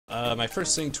My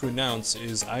first thing to announce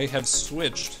is I have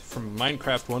switched from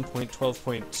Minecraft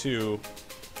 1.12.2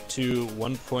 to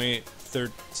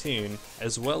 1.13,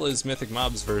 as well as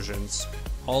MythicMobs versions,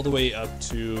 all the way up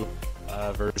to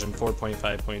version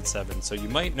 4.5.7. So you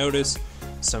might notice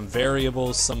some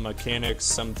variables, some mechanics,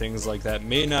 some things like that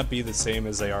may not be the same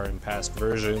as they are in past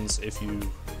versions. If you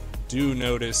do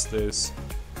notice this,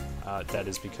 that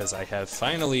is because I have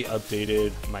finally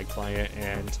updated my client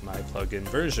and my plugin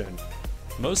version.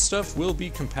 Most stuff will be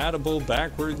compatible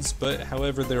backwards, but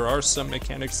however there are some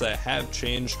mechanics that have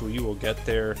changed. We will get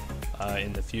there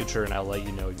in the future, and I'll let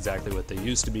you know exactly what they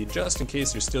used to be, just in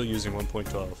case you're still using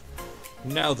 1.12.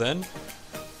 Now then,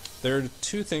 there are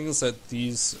two things that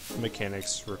these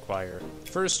mechanics require.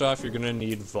 First off, you're going to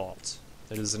need Vault.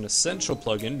 That is an essential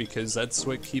plugin because that's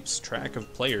what keeps track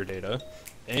of player data.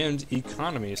 And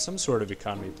Economy, some sort of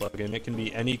economy plugin. It can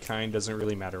be any kind, doesn't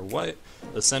really matter what.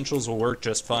 Essentials will work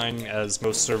just fine, as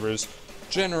most servers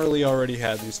generally already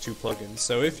have these two plugins.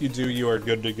 So if you do, you are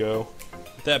good to go.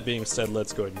 With that being said,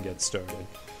 let's go ahead and get started.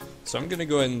 So I'm going to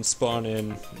go ahead and spawn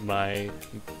in my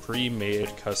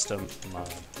pre-made custom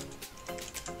mod.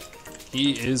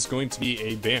 He is going to be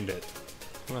a bandit.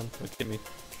 Come on, look at me.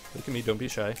 Look at me, don't be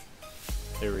shy.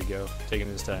 There we go, taking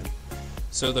his time.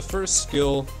 So the first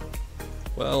skill,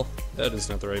 well, that is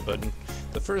not the right button.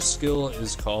 The first skill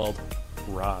is called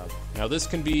Rob. Now this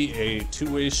can be a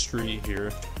two-way street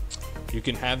here. You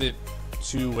can have it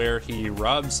to where he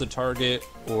robs the target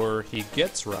or he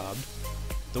gets robbed.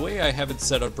 The way I have it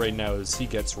set up right now is he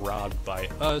gets robbed by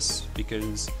us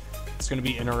because it's going to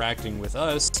be interacting with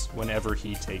us whenever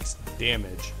he takes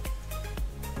damage.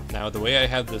 Now the way I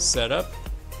have this set up,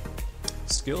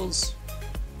 skills,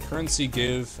 currency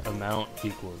give amount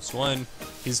equals 1.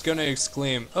 He's going to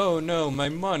exclaim, "Oh no, my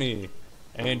money!"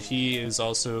 And he is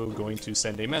also going to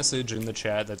send a message in the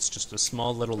chat that's just a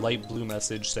small little light blue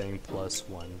message saying plus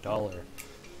 $1.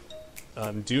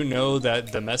 Do know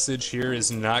that the message here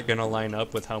is not going to line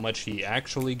up with how much he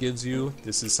actually gives you.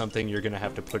 This is something you're going to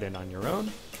have to put in on your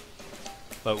own.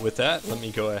 But with that, let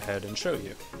me go ahead and show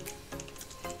you.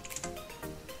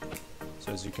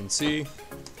 So as you can see,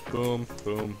 boom,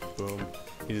 boom, boom.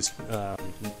 He's,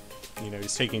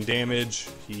 he's taking damage.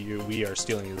 We are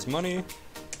stealing his money.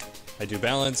 I do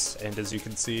balance, and as you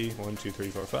can see, 1, 2, 3,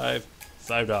 4, 5,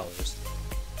 $5.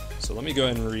 So let me go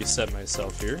ahead and reset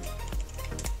myself here.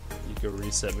 You go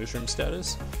reset Mooshroom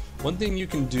status. One thing you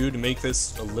can do to make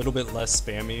this a little bit less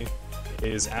spammy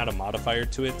is add a modifier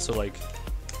to it. So like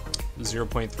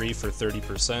 0.3 for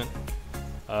 30%.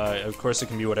 Of course, it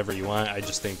can be whatever you want. I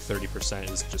just think 30%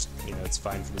 is just, it's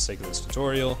fine for the sake of this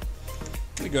tutorial.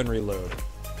 Let me go and reload.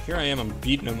 Here I am, I'm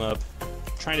beating him up,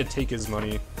 trying to take his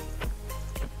money.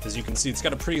 As you can see, it's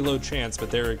got a pretty low chance, but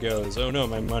there it goes. Oh no,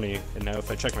 my money. And now if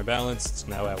I check my balance, it's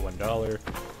now at $1, $2,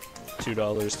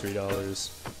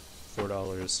 $3,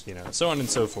 $4, so on and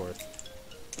so forth.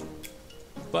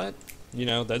 But,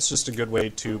 that's just a good way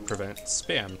to prevent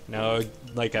spam. Now,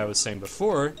 like I was saying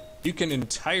before, you can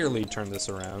entirely turn this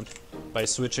around by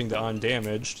switching the on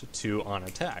damaged to on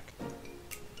attack.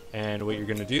 And what you're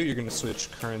going to do, you're going to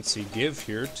switch currency give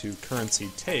here to currency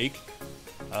take.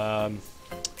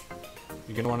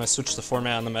 You're going to want to switch the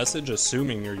format on the message,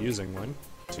 assuming you're using one,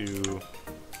 to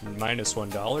minus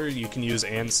 $1. You can use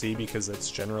ANSI because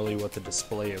that's generally what the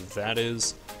display of that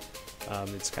is.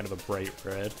 It's kind of a bright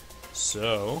red.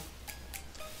 So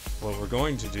what we're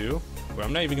going to do, well,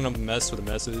 I'm not even going to mess with the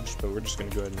message, but we're just going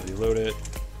to go ahead and reload it.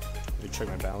 Let me check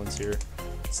my balance here.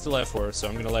 It's still at 4, so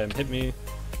I'm going to let him hit me.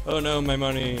 Oh no, my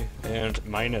money, and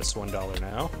minus $1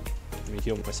 now. Let me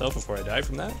heal myself before I die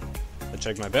from that. I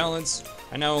check my balance.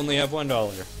 I now only have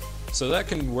 $1. So that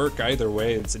can work either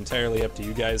way. It's entirely up to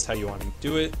you guys how you want to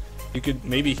do it.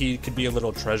 Maybe he could be a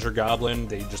little treasure goblin.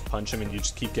 They just punch him and you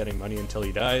just keep getting money until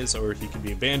he dies. Or he could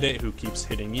be a bandit who keeps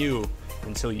hitting you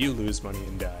until you lose money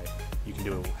and die. You can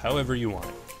do it however you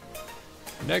want.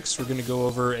 Next, we're going to go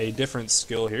over a different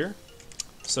skill here.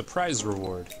 Surprise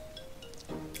reward.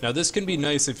 Now this can be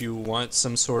nice if you want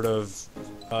some sort of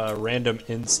random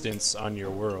instance on your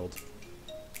world.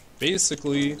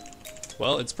 Basically,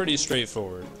 well, it's pretty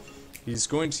straightforward. He's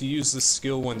going to use this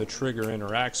skill when the trigger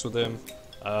interacts with him.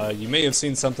 You may have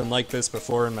seen something like this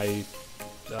before in my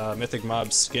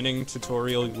MythicMobs skinning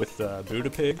tutorial with Buddha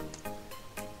Pig.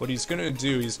 What he's going to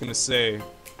do, he's going to say,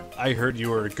 "I heard you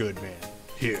were a good man.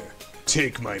 Here,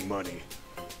 take my money."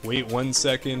 Wait 1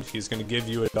 second, he's going to give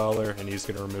you $1, and he's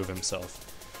going to remove himself.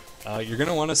 You're going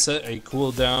to want to set a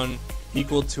cooldown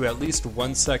equal to at least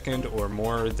 1 second or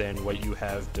more than what you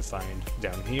have defined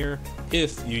down here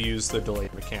if you use the delay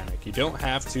mechanic. You don't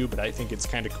have to, but I think it's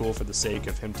kind of cool for the sake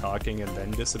of him talking and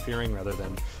then disappearing rather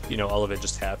than, you know, all of it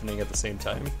just happening at the same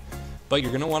time. But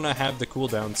you're going to want to have the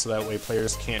cooldown so that way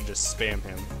players can't just spam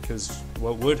him, because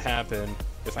what would happen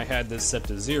if I had this set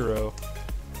to 0,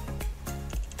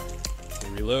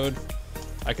 reload,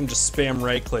 I can just spam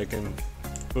right click and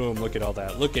boom, look at all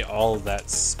that. Look at all of that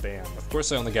spam. Of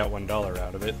course I only got $1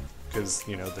 out of it because,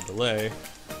 you know, the delay,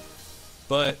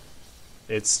 but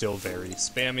it's still very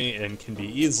spammy and can be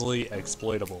easily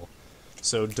exploitable.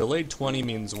 So delayed 20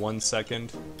 means 1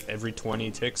 second. Every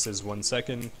 20 ticks is 1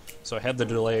 second. So I had the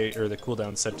delay or the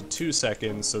cooldown set to 2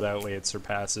 seconds so that way it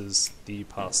surpasses the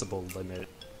possible limit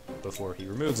before he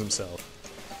removes himself.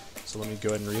 So let me go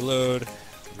ahead and reload.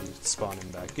 Let me spawn him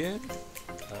back in.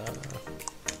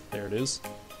 There it is.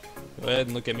 Go ahead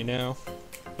and look at me now.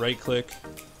 Right click.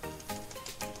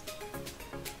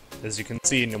 As you can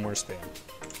see, no more spam.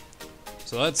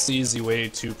 So that's the easy way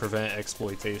to prevent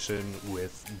exploitation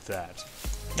with that.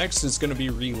 Next is going to be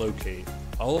relocate.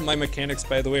 All of my mechanics,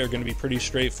 by the way, are going to be pretty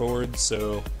straightforward,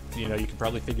 so you know you can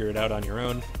probably figure it out on your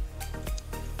own.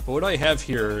 But what I have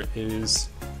here is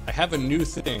I have a new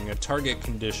thing, a target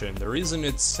condition. The reason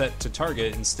it's set to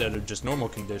target instead of just normal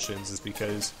conditions is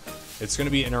because it's going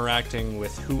to be interacting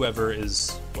with whoever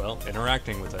is, well,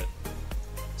 interacting with it.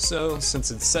 So,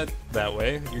 since it's set that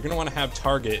way, you're going to want to have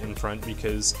target in front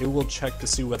because it will check to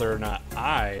see whether or not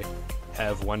I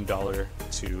have $1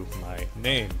 to my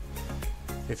name.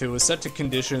 If it was set to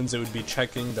conditions, it would be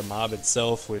checking the mob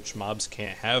itself, which mobs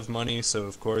can't have money, so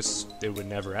of course it would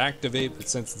never activate, but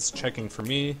since it's checking for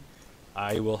me,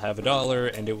 I will have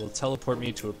 $1 and it will teleport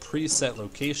me to a preset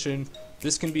location.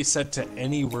 This can be set to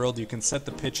any world. You can set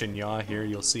the pitch and yaw here.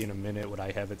 You'll see in a minute what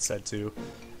I have it set to.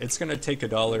 It's going to take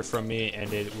 $1 from me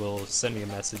and it will send me a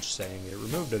message saying it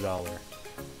removed $1.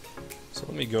 So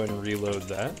let me go ahead and reload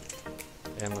that.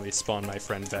 And let me spawn my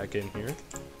friend back in here.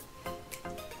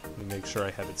 Let me make sure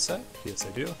I have it set. Yes,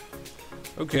 I do.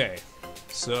 Okay,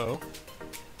 so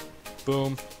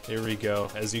boom, here we go.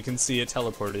 As you can see, it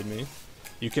teleported me.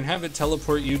 You can have it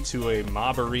teleport you to a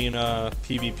mob arena,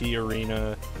 PvP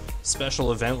arena,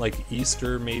 special event like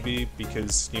Easter maybe,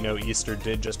 because, you know, Easter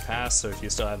did just pass, so if you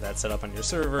still have that set up on your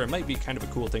server, it might be kind of a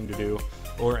cool thing to do,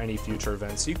 or any future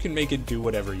events. You can make it do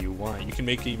whatever you want. You can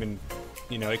make it even,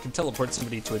 you know, it can teleport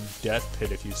somebody to a death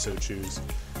pit if you so choose.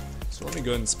 So let me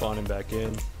go ahead and spawn him back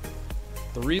in.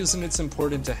 The reason it's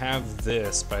important to have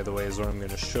this, by the way, is what I'm going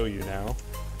to show you now,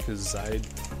 because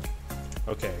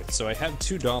okay, so I have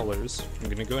 $2. I'm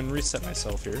going to go ahead and reset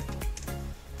myself here.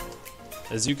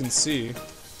 As you can see,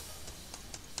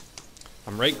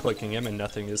 I'm right-clicking him and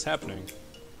nothing is happening.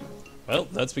 Well,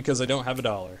 that's because I don't have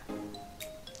 $1.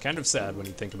 Kind of sad when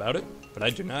you think about it, but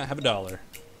I do not have $1.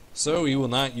 So we will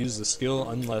not use the skill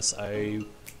unless I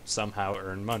somehow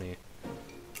earn money.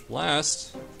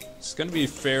 Last, it's going to be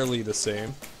fairly the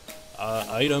same.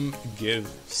 Item give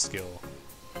skill.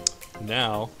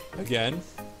 Now, again,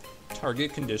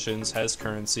 target conditions has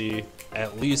currency,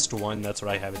 at least 1, that's what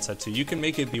I have it set to. You can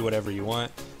make it be whatever you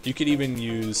want. You could even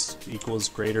use equals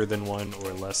greater than 1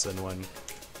 or less than 1,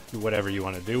 whatever you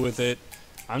want to do with it.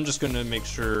 I'm just going to make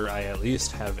sure I at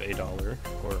least have $1,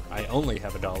 or I only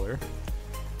have $1.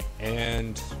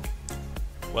 And,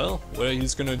 well, what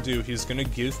he's going to do, he's going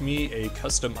to give me a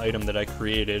custom item that I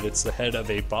created. It's the head of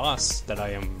a boss that I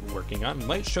am working on.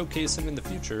 Might showcase him in the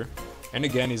future. And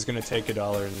again, he's going to take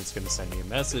 $1 and it's going to send me a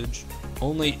message,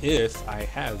 only if I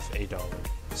have $1.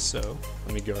 So,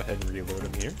 let me go ahead and reload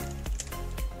him here.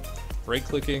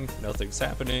 Right-clicking, nothing's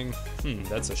happening.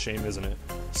 That's a shame, isn't it?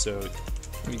 So,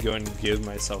 let me go ahead and give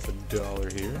myself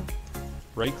 $1 here.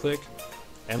 Right-click,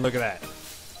 and look at that.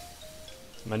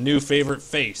 My new favorite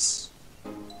face.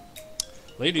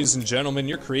 Ladies and gentlemen,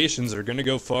 your creations are going to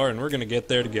go far and we're going to get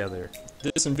there together.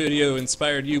 If this video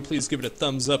inspired you, please give it a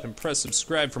thumbs up and press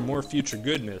subscribe for more future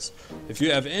goodness. If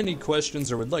you have any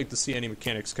questions or would like to see any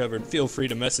mechanics covered, feel free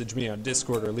to message me on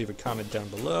Discord or leave a comment down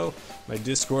below. My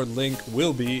Discord link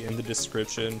will be in the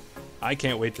description. I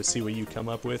can't wait to see what you come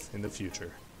up with in the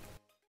future.